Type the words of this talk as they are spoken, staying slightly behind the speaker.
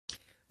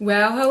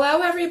Well,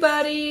 hello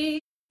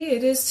everybody.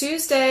 It is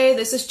Tuesday.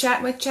 This is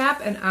Chat with Chap,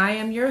 and I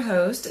am your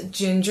host,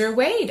 Ginger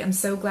Wade. I'm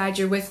so glad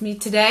you're with me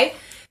today.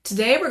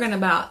 Today we're going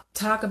to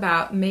talk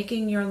about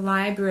making your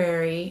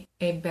library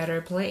a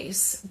better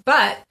place.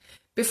 But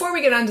before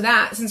we get onto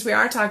that, since we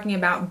are talking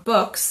about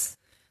books,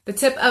 the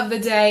tip of the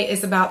day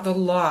is about the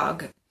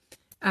log.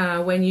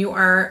 When you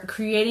are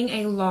creating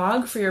a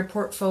log for your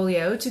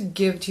portfolio to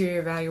give to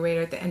your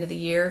evaluator at the end of the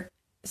year,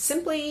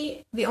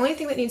 simply the only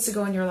thing that needs to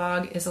go in your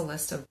log is a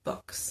list of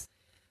books.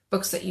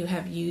 Books that you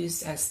have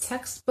used as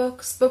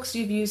textbooks, books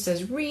you've used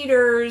as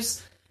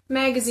readers,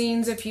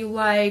 magazines if you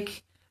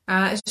like.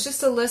 It's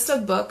just a list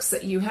of books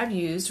that you have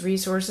used,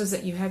 resources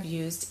that you have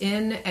used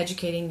in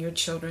educating your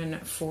children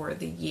for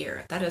the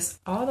year. That is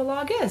all the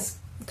log is,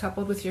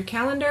 coupled with your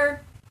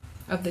calendar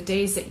of the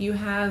days that you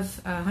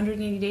have,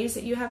 180 days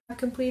that you have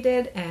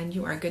completed, and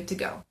you are good to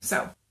go.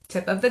 So,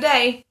 tip of the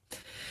day.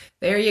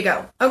 There you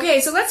go. Okay,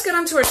 so let's get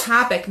on to our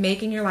topic,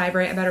 making your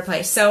library a better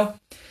place. So,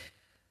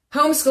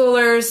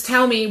 homeschoolers,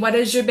 tell me, what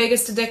is your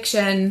biggest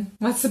addiction?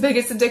 What's the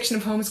biggest addiction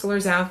of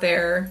homeschoolers out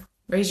there?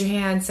 Raise your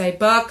hand, say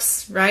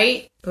books,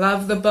 right?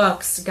 Love the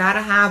books.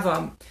 Gotta have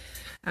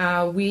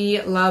them.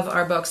 We love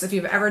our books. If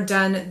you've ever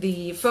done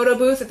the photo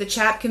booth at the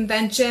CHAP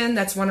convention,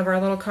 that's one of our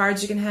little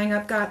cards you can hang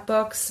up, got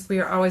books. We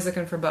are always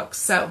looking for books.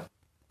 So,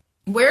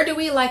 where do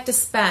we like to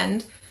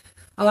spend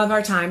a lot of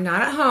our time?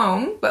 Not at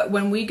home, but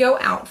when we go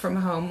out from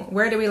home,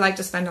 where do we like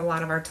to spend a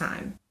lot of our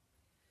time?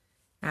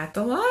 At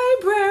the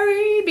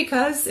library,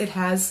 because it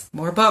has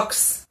more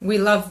books. We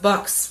love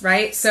books,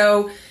 right?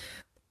 So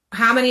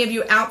how many of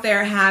you out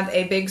there have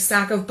a big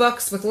stack of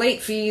books with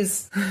late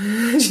fees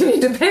that you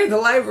need to pay the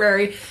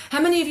library?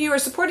 How many of you are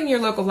supporting your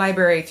local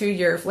library through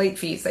your late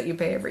fees that you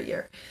pay every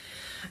year?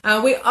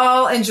 We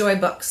all enjoy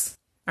books.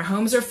 Our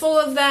homes are full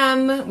of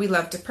them. We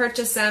love to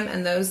purchase them.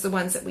 And those, the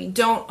ones that we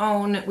don't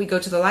own, we go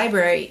to the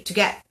library to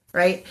get,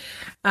 right?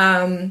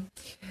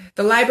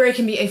 The library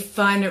can be a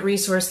fun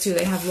resource too.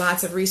 They have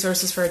lots of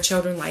resources for our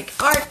children, like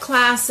art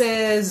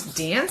classes,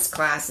 dance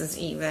classes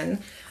even,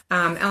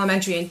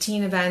 elementary and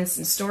teen events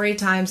and story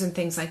times and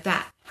things like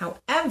that.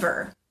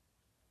 However,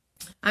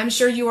 I'm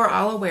sure you are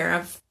all aware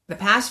of the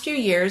past few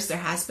years, there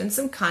has been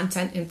some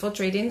content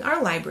infiltrating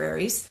our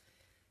libraries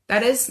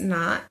that is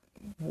not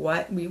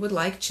what we would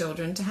like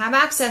children to have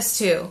access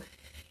to.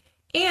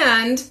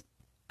 And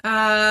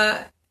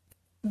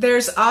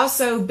there's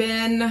also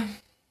been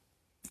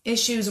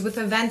issues with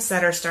events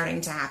that are starting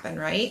to happen,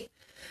 right?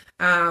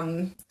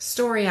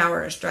 Story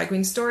hours, drag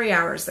queen story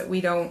hours that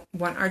we don't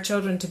want our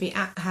children to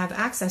have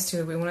access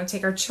to. We want to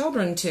take our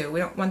children to. We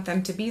don't want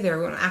them to be there.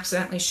 We want to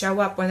accidentally show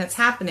up when it's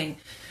happening.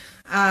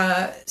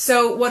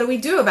 So what do we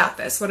do about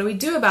this? What do we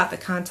do about the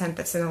content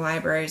that's in the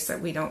libraries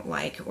that we don't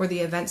like, or the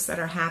events that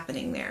are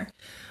happening there?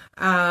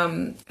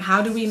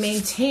 How do we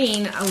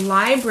maintain a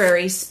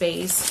library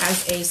space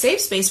as a safe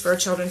space for our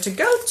children to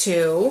go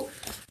to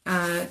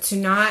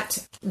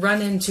not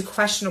run into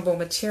questionable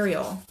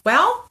material?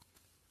 Well,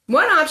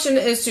 one option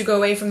is to go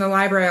away from the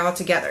library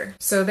altogether.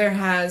 So there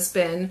has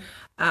been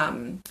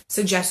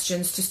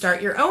suggestions to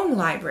start your own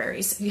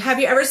libraries. Have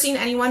you ever seen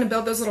anyone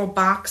build those little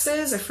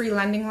boxes, a free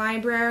lending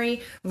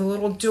library, with a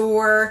little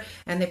door,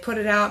 and they put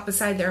it out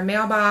beside their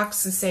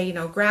mailbox and say,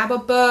 grab a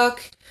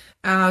book,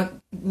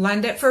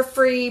 lend it for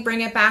free,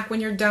 bring it back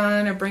when you're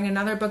done, or bring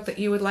another book that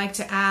you would like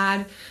to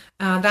add.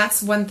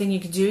 That's one thing you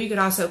could do. You could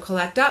also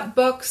collect up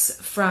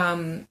books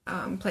from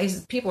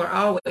places. People are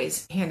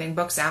always handing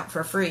books out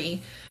for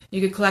free. You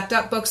could collect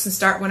up books and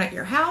start one at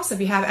your house if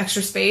you have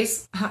extra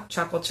space.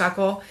 Chuckle,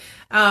 chuckle.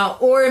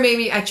 Or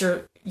maybe at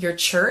your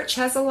church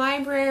has a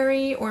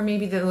library, or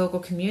maybe the local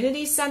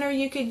community center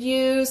you could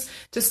use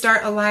to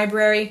start a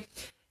library.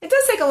 It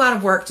does take a lot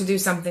of work to do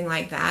something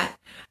like that.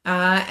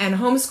 And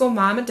homeschool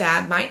mom and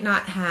dad might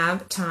not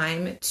have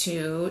time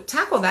to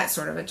tackle that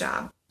sort of a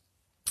job.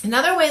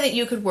 Another way that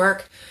you could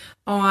work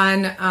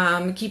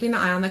on keeping an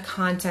eye on the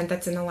content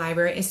that's in the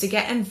library is to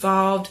get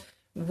involved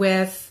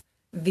with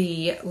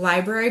the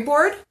library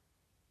board.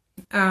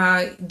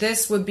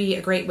 This would be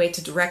a great way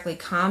to directly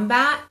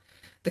combat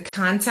the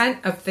content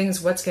of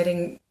things, what's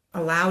getting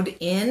allowed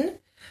in.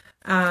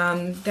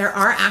 There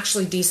are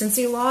actually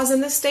decency laws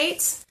in the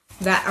states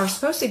that are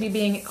supposed to be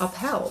being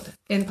upheld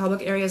in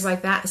public areas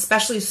like that,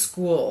 especially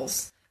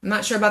schools. I'm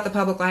not sure about the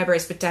public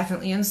libraries, but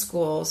definitely in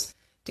schools,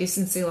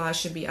 decency laws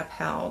should be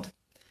upheld.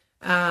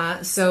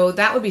 So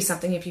that would be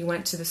something if you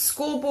went to the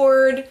school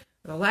board,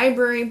 the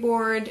library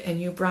board,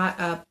 and you brought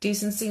up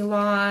decency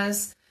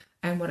laws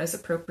and what is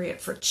appropriate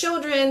for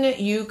children,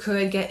 you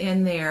could get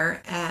in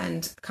there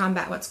and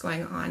combat what's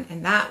going on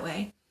in that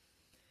way.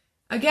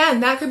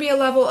 Again, that could be a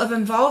level of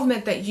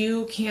involvement that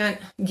you can't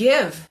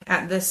give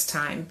at this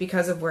time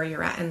because of where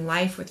you're at in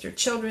life with your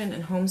children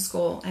and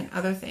homeschool and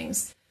other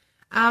things.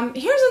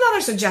 Here's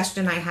another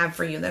suggestion I have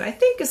for you that I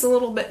think is a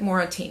little bit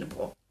more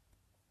attainable.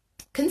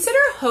 Consider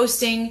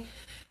hosting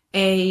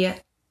a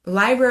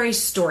library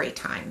story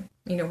time,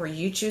 where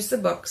you choose the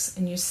books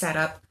and you set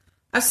up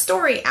a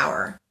story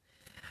hour.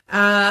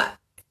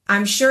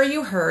 I'm sure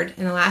you heard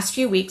in the last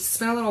few weeks, it's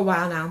been a little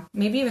while now,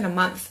 maybe even a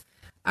month,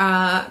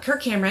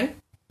 Kirk Cameron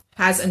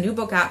has a new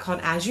book out called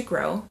As You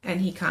Grow,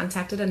 and he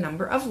contacted a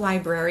number of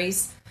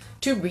libraries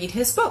to read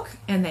his book,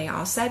 and they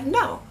all said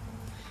no.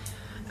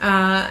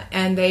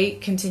 And they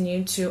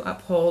continued to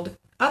uphold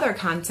other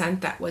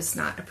content that was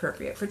not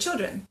appropriate for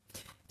children.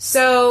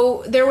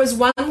 So there was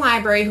one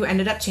library who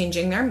ended up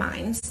changing their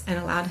minds and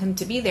allowed him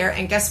to be there.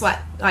 And guess what?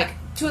 Like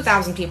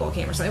 2,000 people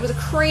came or something. It was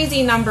a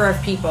crazy number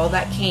of people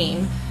that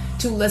came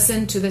to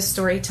listen to this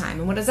story time.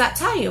 And what does that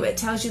tell you? It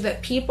tells you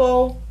that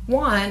people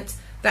want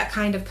that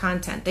kind of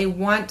content. They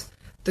want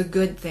the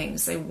good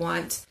things. They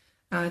want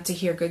to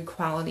hear good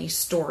quality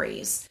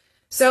stories.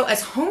 So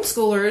as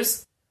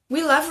homeschoolers,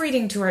 we love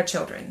reading to our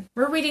children.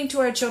 We're reading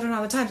to our children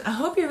all the time. I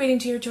hope you're reading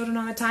to your children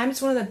all the time.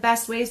 It's one of the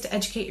best ways to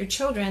educate your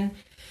children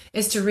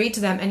is to read to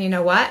them. And you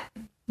know what?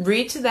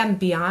 Read to them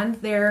beyond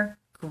their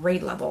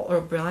grade level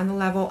or beyond the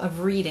level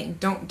of reading.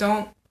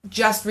 Don't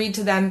just read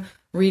to them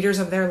readers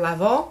of their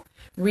level.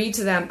 Read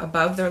to them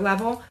above their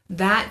level.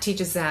 That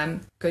teaches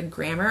them good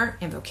grammar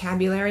and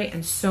vocabulary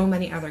and so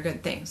many other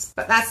good things.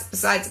 But that's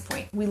besides the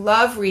point. We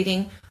love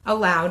reading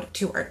aloud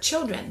to our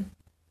children.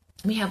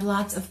 We have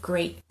lots of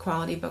great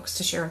quality books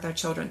to share with our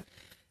children.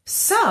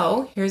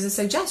 So here's a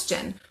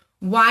suggestion.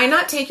 Why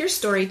not take your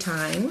story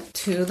time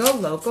to the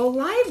local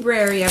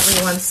library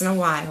every once in a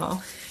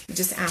while? You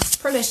just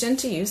ask permission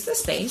to use the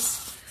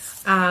space,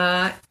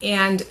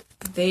 and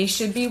they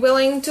should be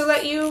willing to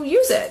let you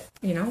use it,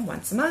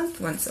 once a month,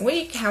 once a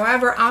week,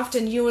 however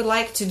often you would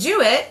like to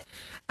do it.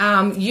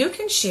 You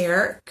can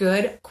share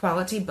good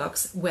quality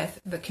books with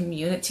the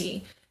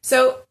community.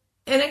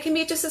 And it can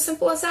be just as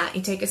simple as that.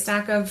 You take a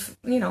stack of,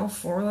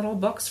 4 little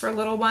books for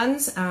little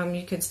ones.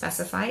 You could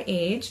specify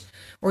age,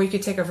 or you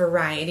could take a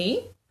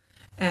variety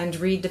and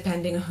read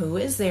depending on who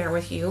is there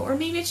with you. Or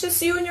maybe it's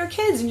just you and your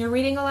kids and you're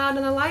reading aloud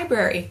in the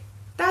library.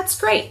 That's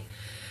great.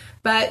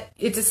 But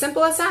it's as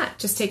simple as that.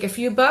 Just take a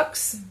few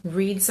books,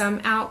 read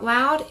some out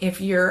loud. If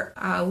you're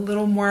a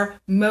little more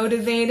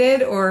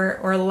motivated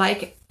or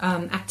like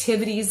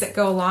activities that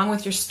go along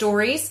with your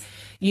stories,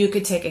 you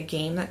could take a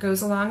game that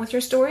goes along with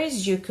your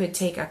stories. You could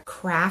take a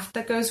craft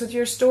that goes with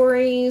your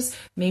stories,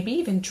 maybe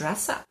even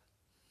dress up.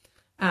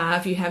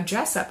 If you have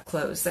dress up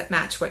clothes that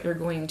match what you're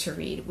going to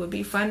read, it would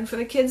be fun for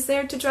the kids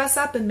there to dress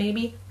up and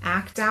maybe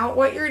act out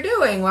what you're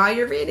doing while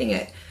you're reading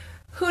it.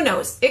 Who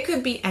knows? It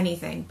could be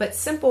anything, but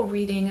simple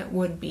reading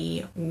would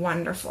be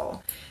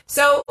wonderful.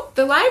 So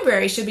the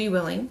library should be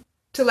willing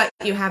to let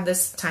you have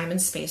this time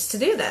and space to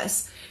do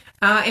this.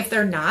 If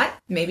they're not,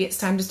 maybe it's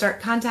time to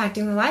start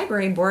contacting the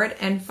library board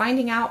and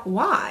finding out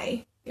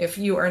why, if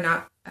you are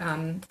not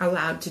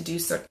allowed to do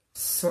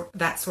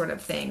that sort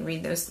of thing,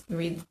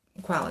 read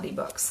quality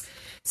books.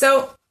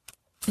 So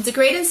it's a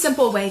great and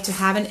simple way to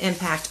have an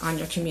impact on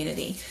your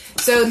community.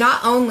 So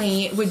not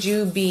only would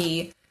you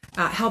be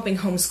helping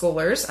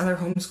homeschoolers, other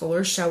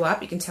homeschoolers show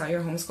up, you can tell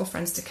your homeschool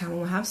friends to come and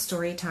we'll have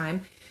story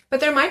time, but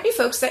there might be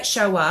folks that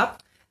show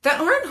up that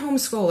aren't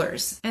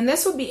homeschoolers, and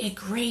this would be a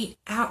great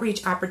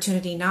outreach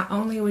opportunity. Not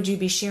only would you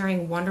be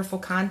sharing wonderful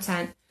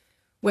content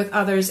with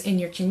others in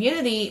your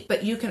community,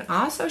 but you can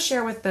also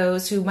share with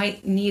those who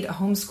might need a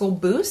homeschool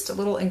boost, a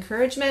little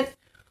encouragement,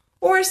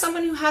 or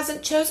someone who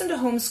hasn't chosen to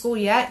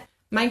homeschool yet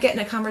might get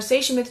in a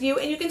conversation with you,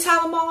 and you can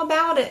tell them all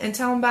about it and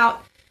tell them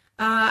about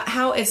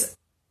how it's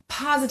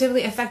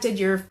positively affected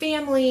your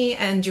family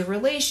and your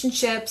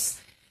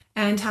relationships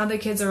and how the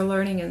kids are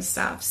learning and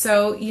stuff.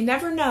 So you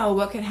never know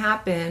what could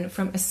happen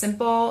from a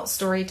simple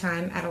story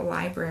time at a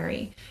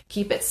library.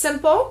 Keep it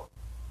simple.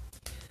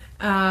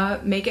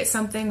 Make it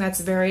something that's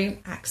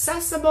very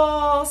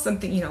accessible,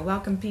 something,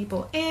 welcome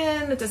people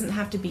in. It doesn't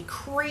have to be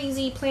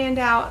crazy planned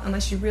out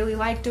unless you really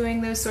like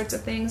doing those sorts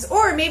of things.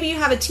 Or maybe you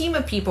have a team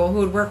of people who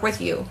would work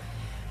with you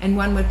and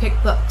one would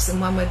pick books and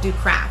one would do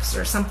crafts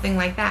or something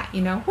like that,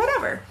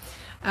 whatever.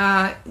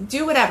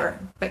 Do whatever,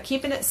 but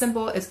keeping it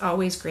simple is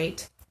always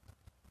great.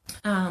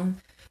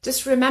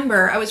 Just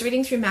remember, I was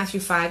reading through Matthew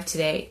 5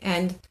 today,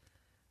 and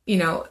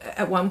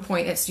at one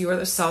point it's, you are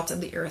the salt of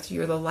the earth,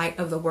 you're the light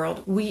of the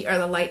world. We are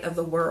the light of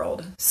the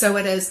world. So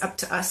it is up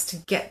to us to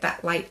get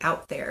that light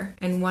out there.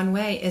 And one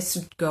way is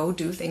to go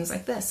do things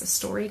like this, a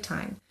story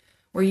time,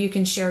 where you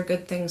can share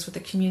good things with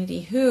the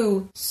community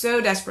who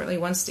so desperately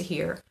wants to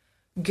hear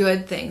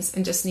good things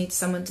and just needs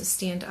someone to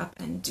stand up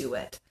and do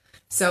it.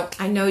 So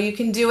I know you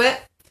can do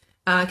it.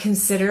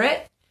 Consider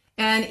it.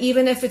 And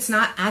even if it's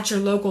not at your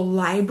local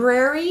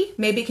library,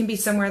 maybe it can be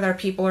somewhere that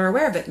people are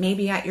aware of it.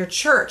 Maybe at your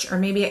church, or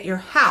maybe at your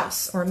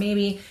house, or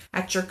maybe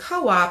at your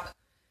co-op.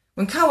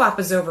 When co-op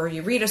is over,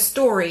 you read a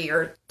story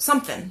or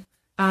something.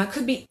 It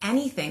could be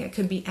anything. It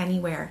could be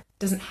anywhere. It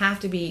doesn't have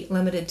to be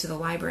limited to the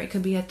library. It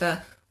could be at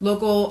the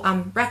local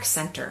rec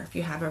center, if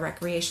you have a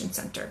recreation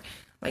center,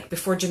 like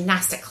before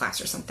gymnastic class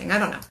or something. I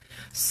don't know.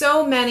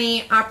 So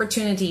many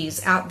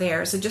opportunities out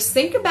there. So just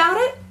think about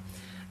it.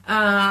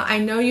 I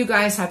know you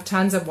guys have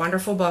tons of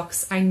wonderful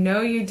books. I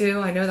know you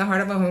do. I know the heart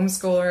of a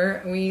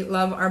homeschooler. We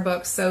love our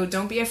books. So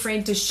don't be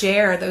afraid to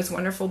share those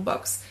wonderful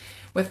books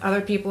with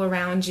other people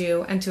around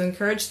you and to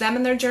encourage them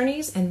in their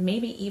journeys and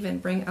maybe even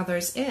bring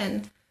others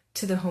in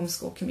to the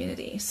homeschool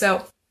community.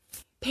 So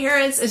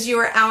Parents, as you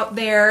are out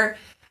there,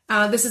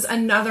 this is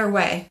another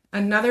way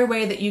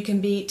that you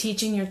can be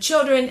teaching your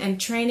children and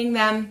training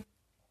them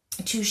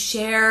to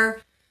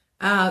share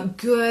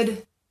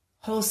good,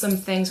 wholesome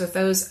things with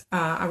those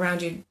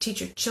around you.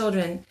 Teach your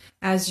children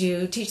as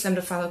you teach them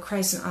to follow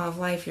Christ in all of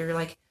life. You're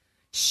like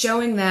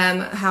showing them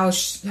how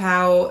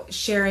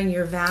sharing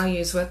your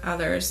values with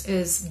others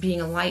is being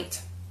a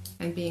light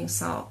and being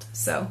salt.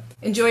 So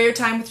enjoy your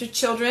time with your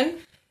children.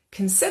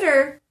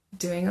 Consider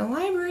doing a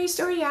library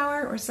story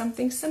hour or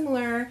something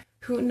similar.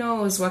 Who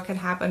knows what could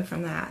happen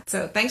from that?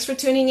 So thanks for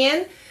tuning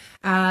in.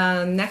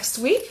 Next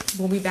week,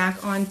 we'll be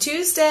back on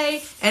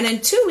Tuesday. And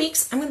in 2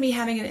 weeks, I'm going to be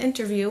having an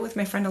interview with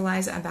my friend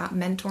Eliza about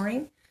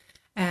mentoring.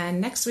 And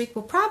next week,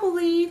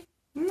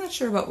 I'm not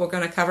sure what we're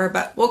going to cover,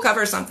 but we'll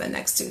cover something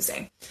next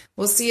Tuesday.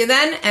 We'll see you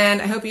then,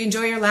 and I hope you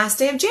enjoy your last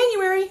day of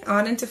January.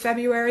 On into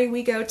February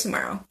we go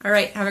tomorrow. All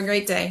right, have a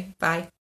great day. Bye.